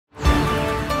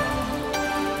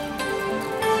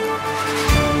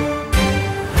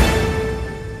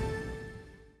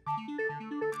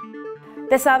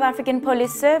The South African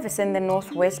Police Service in the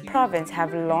Northwest Province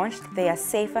have launched their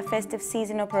Safer Festive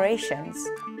Season Operations.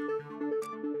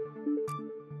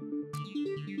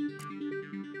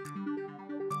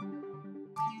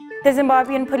 The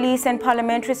Zimbabwean police and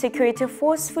parliamentary security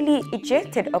forcefully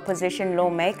ejected opposition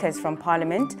lawmakers from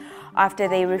parliament after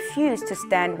they refused to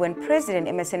stand when President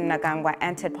Emmerson Mnangagwa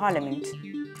entered parliament.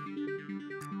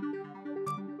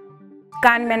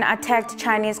 Gunmen attacked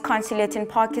Chinese consulate in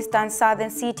Pakistan's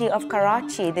southern city of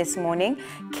Karachi this morning,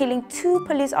 killing 2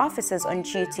 police officers on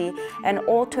duty, and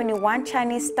all 21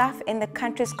 Chinese staff in the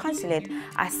country's consulate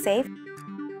are safe.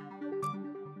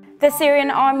 The Syrian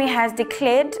army has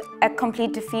declared a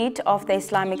complete defeat of the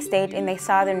Islamic State in the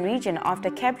southern region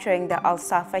after capturing the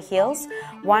Al-Safa Hills,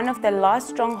 one of the last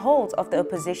strongholds of the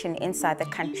opposition inside the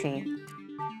country.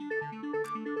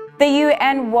 The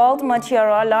UN World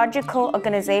Meteorological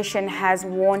Organization has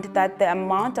warned that the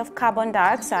amount of carbon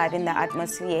dioxide in the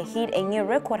atmosphere hit a new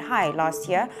record high last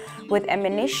year, with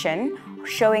emission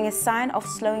showing a sign of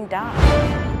slowing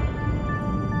down.